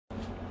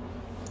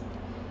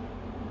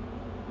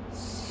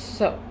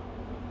So,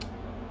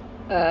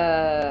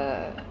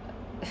 uh,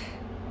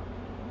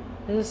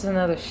 this is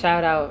another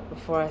shout out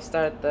before I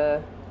start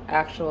the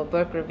actual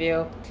book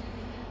review.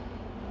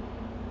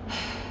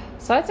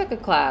 So I took a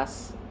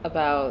class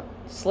about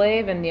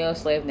slave and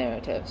neo-slave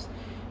narratives.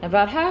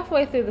 About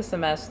halfway through the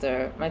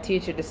semester, my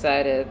teacher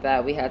decided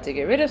that we had to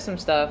get rid of some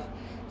stuff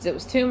because it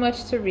was too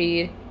much to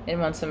read in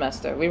one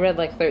semester. We read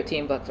like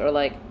 13 books, or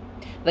like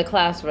the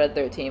class read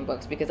 13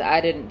 books because I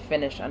didn't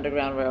finish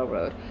Underground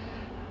Railroad.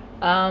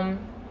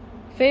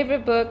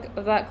 Favorite book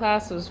of that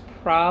class was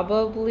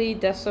probably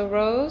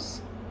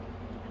Rose.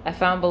 I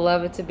found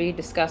Beloved to be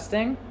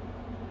disgusting.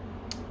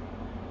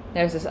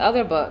 There's this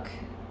other book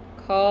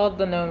called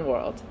The Known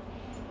World.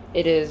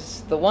 It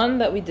is the one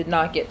that we did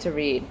not get to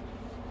read.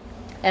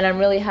 And I'm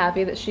really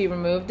happy that she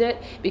removed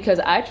it because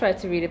I tried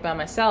to read it by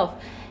myself.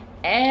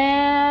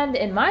 And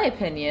in my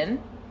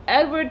opinion,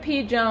 Edward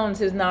P.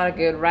 Jones is not a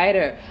good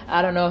writer.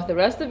 I don't know if the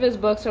rest of his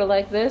books are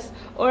like this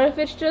or if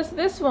it's just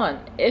this one.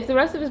 If the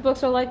rest of his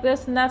books are like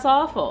this, then that's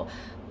awful.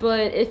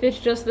 But if it's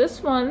just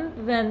this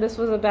one, then this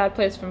was a bad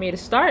place for me to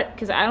start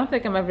because I don't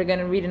think I'm ever going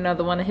to read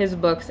another one of his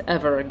books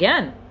ever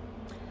again.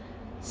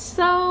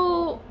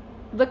 So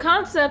the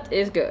concept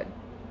is good.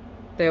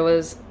 There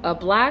was a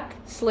black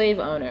slave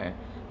owner,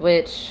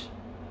 which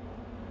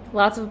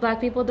lots of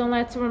black people don't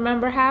like to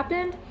remember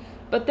happened,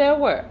 but there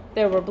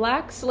were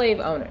black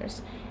slave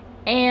owners.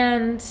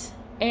 And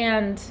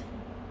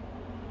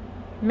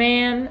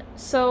man,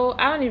 so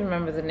I don't even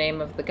remember the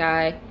name of the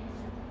guy.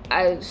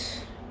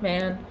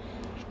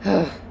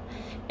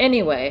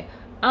 Anyway,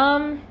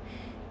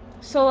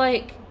 so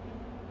like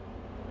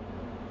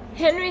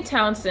Henry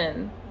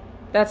Townsend,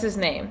 that's his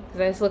name, because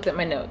I just looked at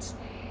my notes.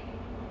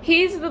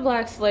 He's the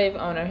black slave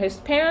owner. His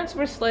parents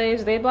were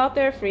slaves. They bought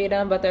their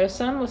freedom, but their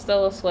son was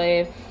still a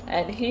slave,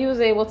 and he was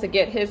able to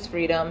get his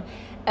freedom.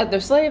 And their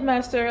slave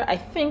master, I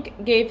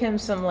think, gave him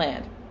some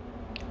land.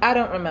 I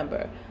don't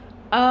remember.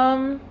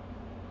 And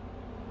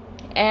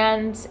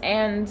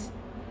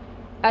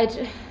I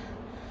didn't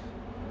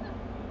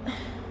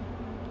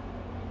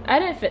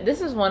this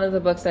is one of the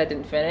books I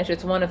didn't finish.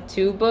 It's one of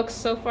two books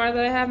so far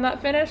that I have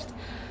not finished.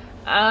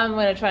 I'm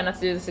going to try not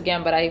to do this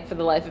again, but I, for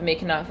the life of me,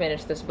 cannot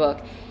finish this book.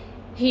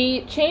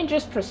 He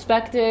changes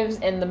perspectives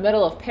in the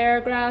middle of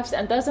paragraphs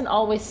and doesn't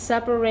always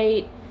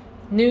separate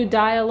new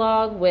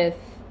dialogue with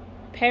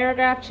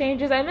paragraph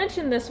changes. I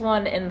mentioned this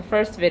one in the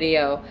first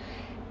video,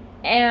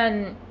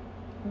 and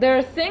there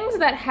are things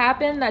that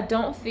happen that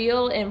don't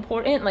feel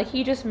important. Like,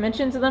 he just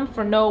mentions them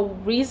for no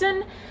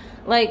reason.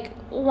 Like,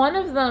 one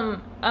of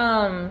them,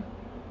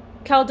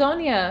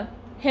 Caldonia,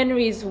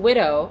 Henry's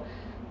widow,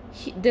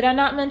 did I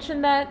not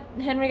mention that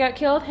Henry got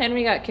killed?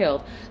 Henry got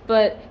killed.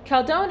 But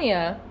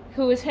Caldonia,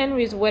 who is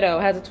Henry's widow,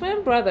 has a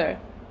twin brother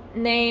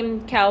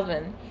named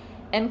Calvin.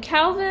 And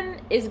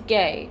Calvin is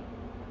gay.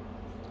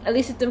 At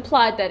least it's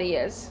implied that he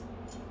is.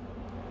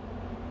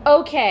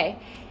 Okay.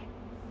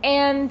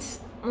 And,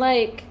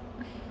 like,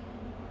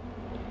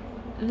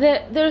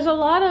 there's a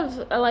lot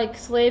of, like,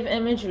 slave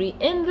imagery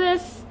in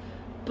this,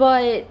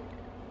 but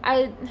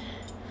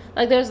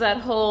there's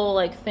that whole,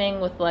 like,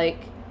 thing with, like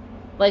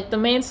the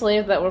main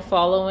slave that we're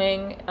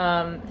following,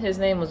 his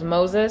name was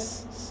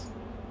Moses.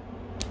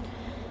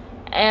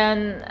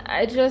 And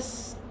I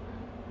just,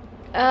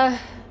 I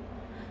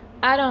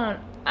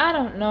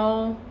don't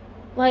know.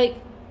 Like,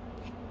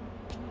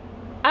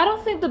 I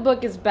don't think the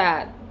book is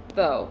bad,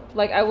 though.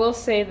 Like, I will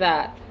say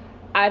that.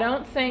 I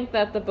don't think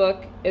that the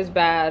book is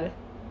bad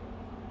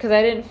because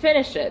I didn't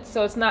finish it.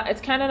 So it's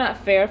kind of not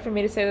fair for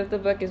me to say that the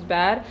book is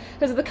bad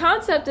because the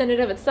concept in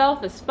and of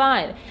itself is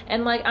fine.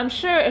 And, like, I'm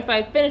sure if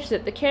I finished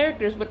it, the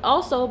characters would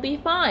also be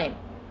fine.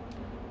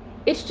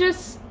 It's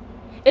just,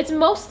 it's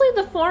mostly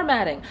the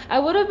formatting. I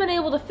would have been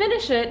able to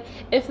finish it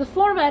if the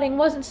formatting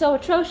wasn't so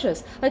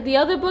atrocious. Like the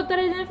other book that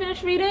I didn't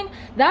finish reading,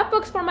 that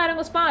book's formatting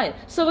was fine,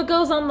 so it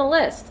goes on the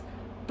list.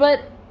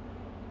 But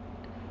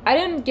I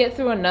didn't get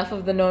through enough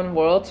of The Known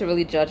World to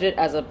really judge it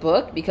as a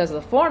book because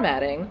the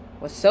formatting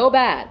was so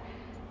bad.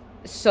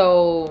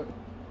 So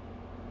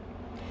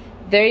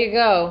there you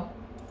go.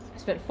 I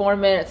spent 4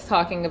 minutes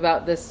talking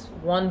about this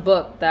one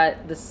book that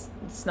it's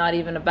not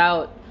even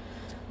about.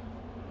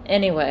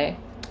 Anyway,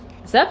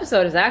 this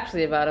episode is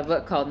actually about a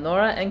book called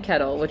Nora and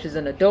Kettle, which is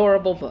an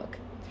adorable book.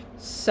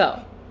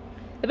 So,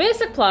 the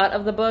basic plot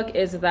of the book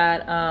is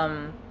that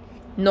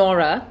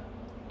Nora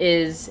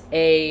is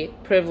a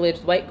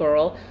privileged white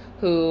girl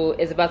who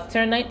is about to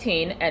turn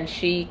 19, and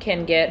she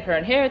can get her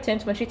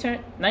inheritance when she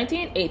turns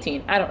 19,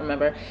 18, I don't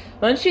remember.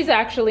 When she's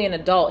actually an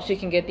adult, she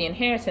can get the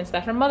inheritance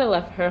that her mother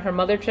left her. Her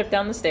mother tripped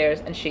down the stairs,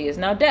 and she is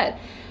now dead.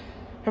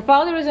 Her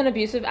father is an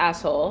abusive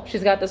asshole.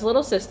 She's got this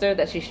little sister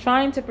that she's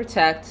trying to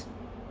protect,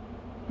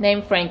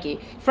 named Frankie.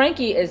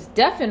 Frankie is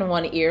deaf in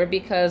one ear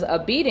because a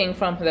beating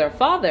from their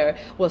father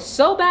was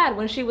so bad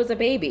when she was a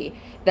baby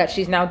that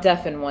she's now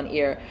deaf in one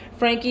ear.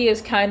 Frankie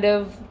is kind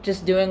of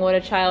just doing what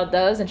a child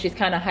does, and she's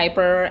kind of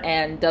hyper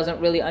and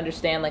doesn't really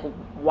understand, like,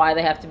 why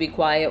they have to be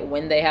quiet,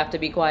 when they have to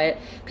be quiet,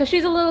 because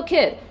she's a little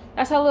kid.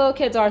 That's how little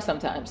kids are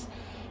sometimes.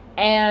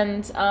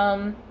 And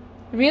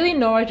really,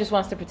 Nora just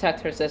wants to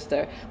protect her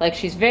sister. Like,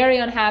 she's very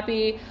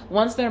unhappy.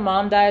 Once their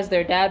mom dies,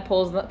 their dad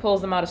pulls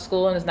them out of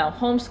school and is now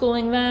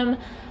homeschooling them.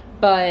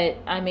 But,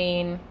 I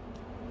mean,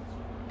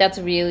 that's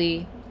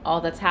really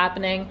all that's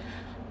happening.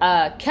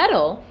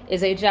 Kettle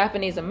is a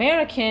Japanese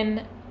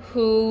American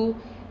who,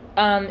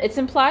 it's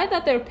implied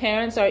that their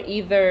parents are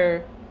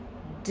either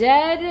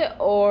dead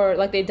or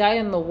like they died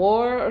in the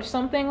war or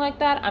something like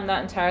that. I'm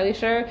not entirely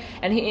sure.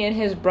 And he and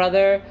his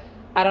brother,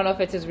 I don't know if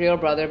it's his real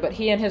brother, but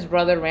he and his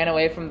brother ran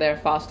away from their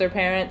foster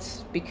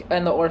parents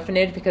in the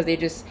orphanage because it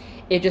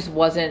just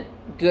wasn't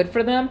good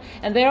for them.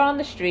 And they're on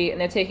the street and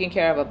they're taking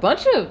care of a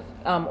bunch of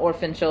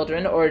orphan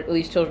children, or at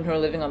least children who are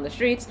living on the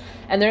streets.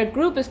 And their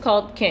group is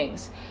called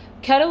Kings.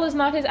 Kettle is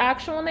not his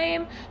actual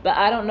name, but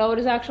I don't know what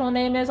his actual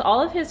name is.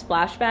 All of his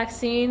flashback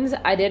scenes,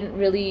 I didn't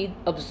really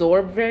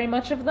absorb very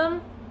much of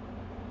them.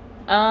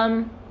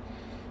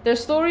 Their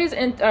stories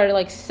are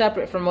like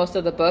separate from most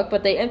of the book,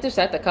 but they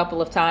intersect a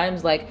couple of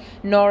times. Like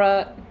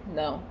Nora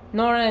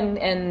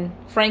and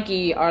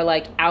Frankie are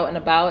like out and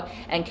about,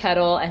 and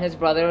Kettle and his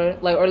brother,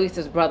 like, or at least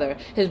his brother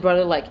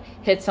like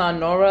hits on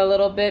Nora a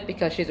little bit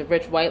because she's a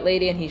rich white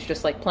lady and he's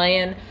just like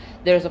playing.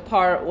 There's a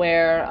part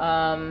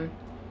where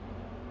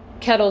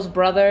Kettle's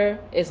brother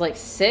is like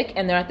sick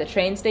and they're at the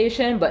train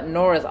station, but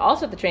Nora's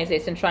also at the train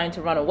station trying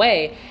to run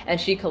away,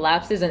 and she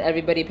collapses and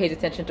everybody pays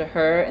attention to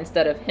her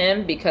instead of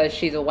him because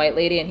she's a white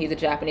lady and he's a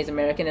Japanese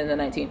American in the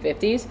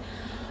 1950s.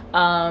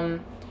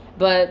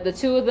 But the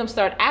two of them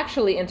start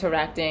actually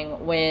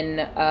interacting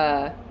when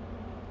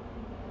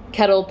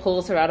Kettle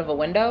pulls her out of a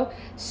window.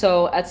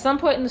 So at some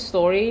point in the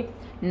story,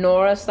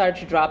 Nora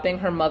starts dropping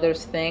her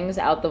mother's things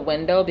out the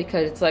window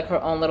because it's like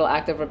her own little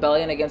act of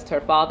rebellion against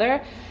her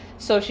father.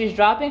 So she's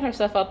dropping her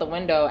stuff out the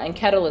window, and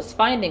Kettle is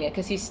finding it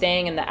because he's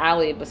staying in the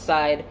alley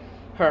beside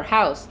her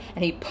house,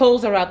 and he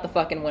pulls her out the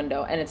fucking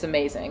window, and it's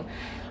amazing.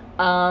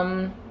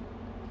 And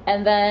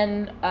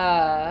then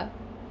the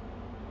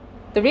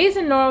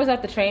reason Nora was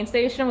at the train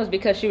station was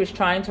because she was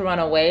trying to run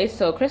away.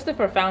 So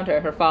Christopher found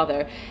her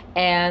father,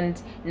 and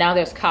now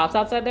there's cops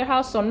outside their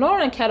house. So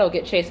Nora and Kettle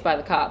get chased by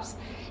the cops.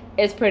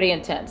 It's pretty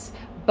intense.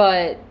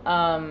 But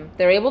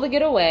they're able to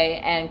get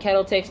away, and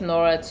Kettle takes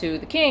Nora to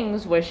the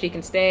Kings where she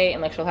can stay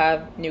and like she'll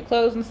have new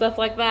clothes and stuff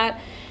like that,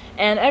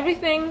 and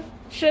everything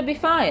should be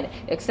fine.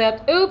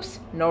 Except, oops,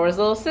 Nora's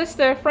little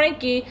sister,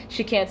 Frankie,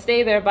 she can't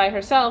stay there by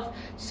herself,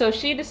 so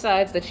she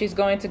decides that she's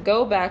going to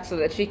go back so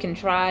that she can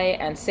try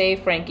and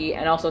save Frankie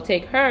and also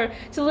take her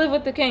to live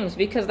with the Kings,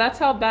 because that's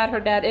how bad her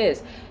dad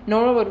is.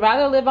 Nora would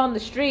rather live on the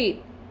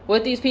street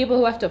with these people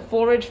who have to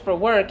forage for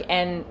work,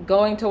 and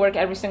going to work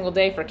every single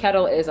day for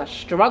Kettle is a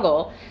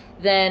struggle,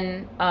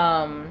 than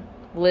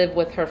live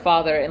with her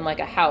father in like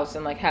a house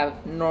and like have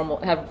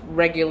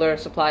regular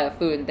supply of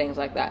food and things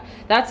like that.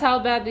 That's how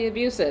bad the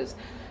abuse is.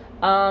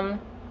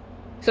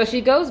 So she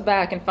goes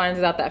back and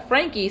finds out that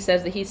Frankie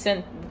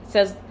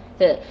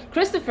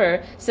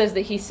Christopher says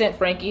that he sent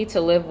Frankie to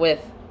live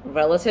with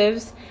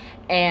relatives,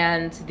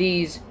 and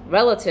these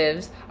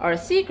relatives are a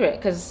secret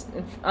because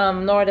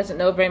Nora doesn't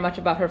know very much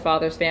about her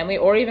father's family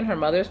or even her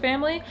mother's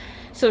family.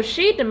 So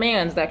she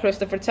demands that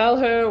Christopher tell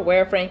her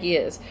where Frankie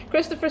is.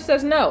 Christopher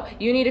says, no,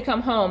 you need to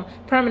come home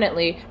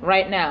permanently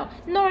right now.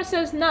 Nora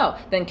says no.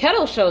 Then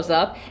Kettle shows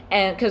up,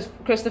 and because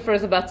Christopher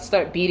is about to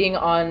start beating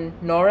on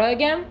Nora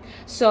again.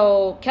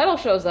 So Kettle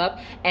shows up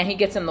and he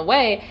gets in the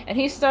way, and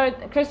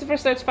Christopher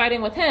starts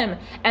fighting with him,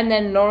 and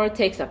then Nora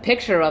takes a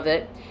picture of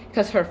it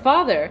because her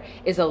father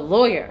is a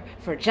lawyer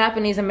for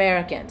Japanese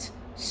Americans.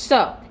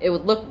 So it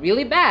would look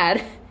really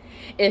bad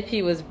if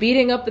he was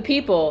beating up the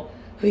people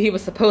who he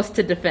was supposed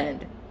to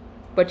defend.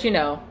 But you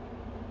know,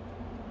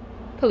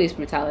 police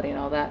brutality and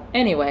all that.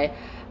 Anyway,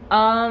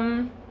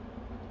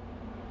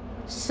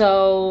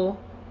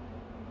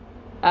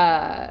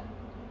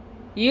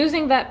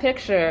 using that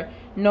picture,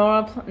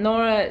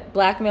 Nora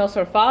blackmails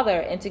her father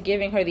into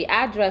giving her the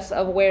address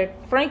of where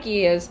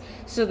Frankie is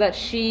so that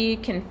she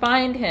can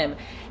find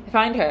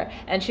her.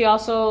 And she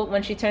also,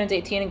 when she turns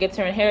 18 and gets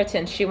her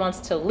inheritance, she wants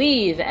to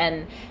leave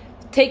and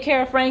take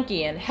care of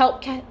Frankie and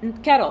help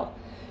Kettle.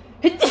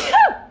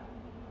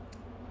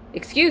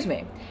 Excuse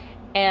me.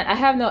 And I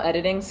have no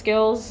editing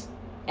skills,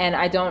 and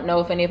I don't know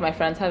if any of my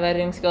friends have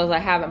editing skills. I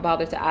haven't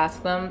bothered to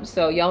ask them,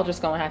 so y'all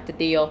just gonna have to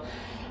deal.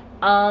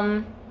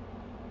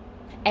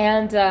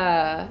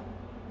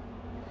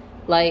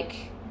 Like,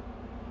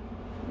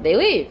 they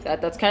leave.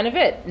 That's kind of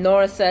it.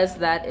 Nora says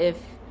that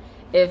if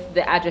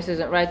the address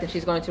isn't right, then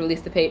she's going to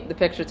release the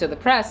picture to the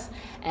press,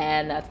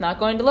 and that's not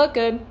going to look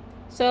good.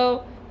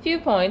 So, few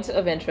points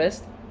of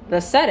interest. The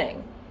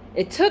setting.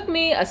 It took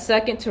me a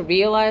second to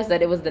realize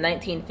that it was the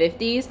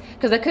 1950s,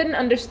 because I couldn't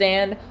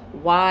understand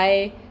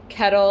why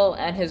Kettle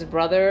and his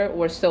brother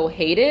were so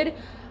hated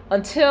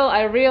until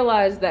I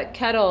realized that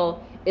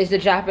Kettle is a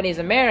Japanese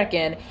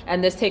American,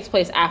 and this takes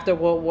place after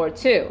World War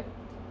II.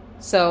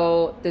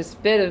 So, this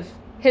bit of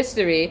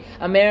history,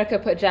 America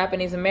put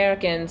Japanese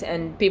Americans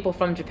and people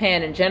from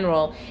Japan in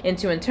general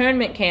into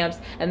internment camps,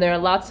 and there are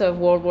lots of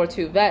World War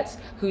II vets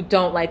who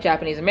don't like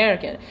Japanese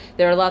American.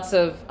 There are lots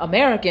of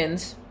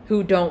Americans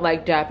who don't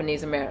like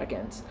Japanese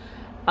Americans.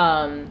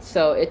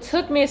 So it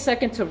took me a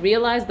second to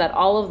realize that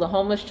all of the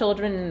homeless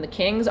children in the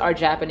Kings are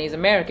Japanese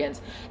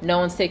Americans. No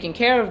one's taking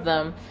care of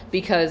them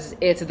because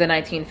it's the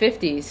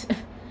 1950s.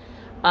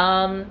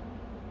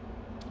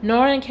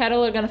 Nora and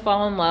Kettle are going to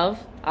fall in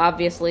love,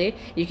 obviously.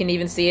 You can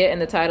even see it in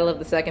the title of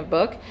the second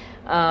book.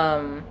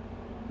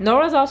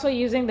 Nora's also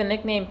using the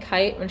nickname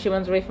Kite when she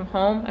runs away from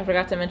home. I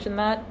forgot to mention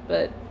that,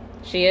 but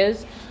she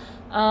is.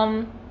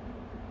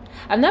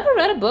 I've never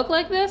read a book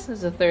like this. This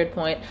is the third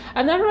point.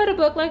 I've never read a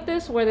book like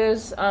this where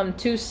there's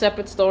two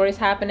separate stories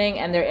happening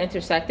and they're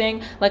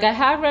intersecting. Like, I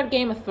have read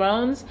Game of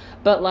Thrones,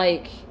 but,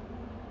 like,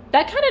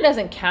 that kind of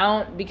doesn't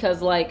count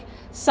because, like,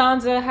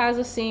 Sansa has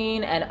a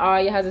scene and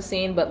Arya has a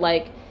scene, but,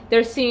 like,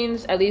 their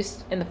scenes, at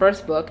least in the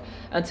first book,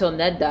 until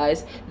Ned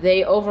dies,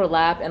 they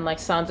overlap, and, like,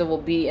 Sansa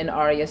will be in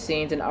Arya's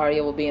scenes and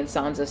Arya will be in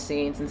Sansa's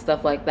scenes and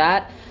stuff like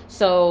that.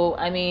 So,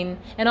 I mean,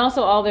 and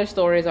also all their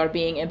stories are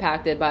being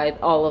impacted by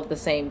all of the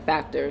same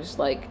factors.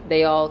 Like,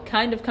 they all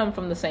kind of come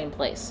from the same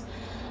place.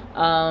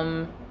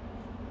 But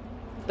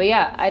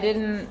yeah, I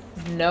didn't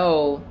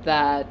know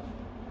that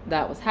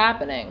that was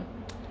happening.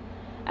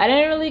 I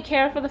didn't really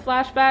care for the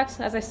flashbacks,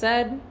 as I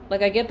said.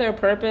 Like, I get their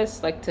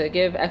purpose, like, to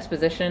give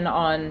exposition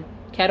on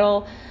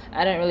Kettle.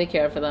 I didn't really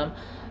care for them.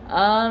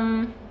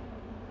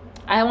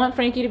 I want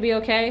Frankie to be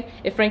okay.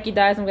 If Frankie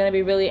dies, I'm gonna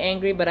be really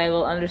angry, but I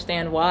will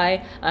understand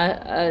why.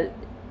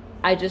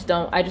 I just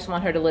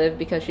want her to live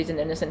because she's an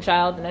innocent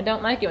child, and I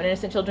don't like it when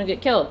innocent children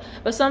get killed.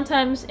 But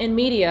sometimes in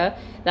media,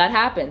 that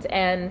happens,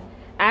 and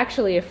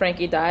actually, if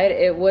Frankie died,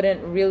 it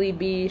wouldn't really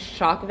be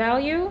shock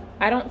value,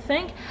 I don't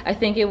think. I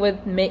think it would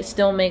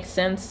still make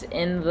sense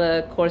in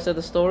the course of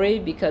the story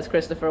because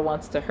Christopher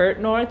wants to hurt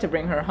Nora to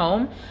bring her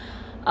home.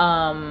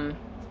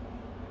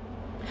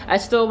 I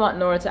still want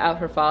Nora to out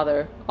her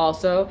father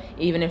also,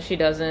 even if she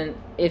doesn't,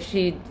 if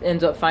she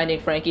ends up finding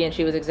Frankie and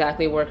she was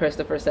exactly where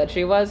Christopher said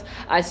she was,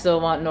 I still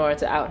want Nora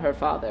to out her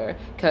father,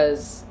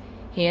 because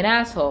he an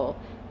asshole,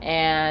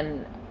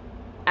 and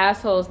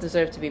assholes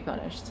deserve to be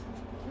punished.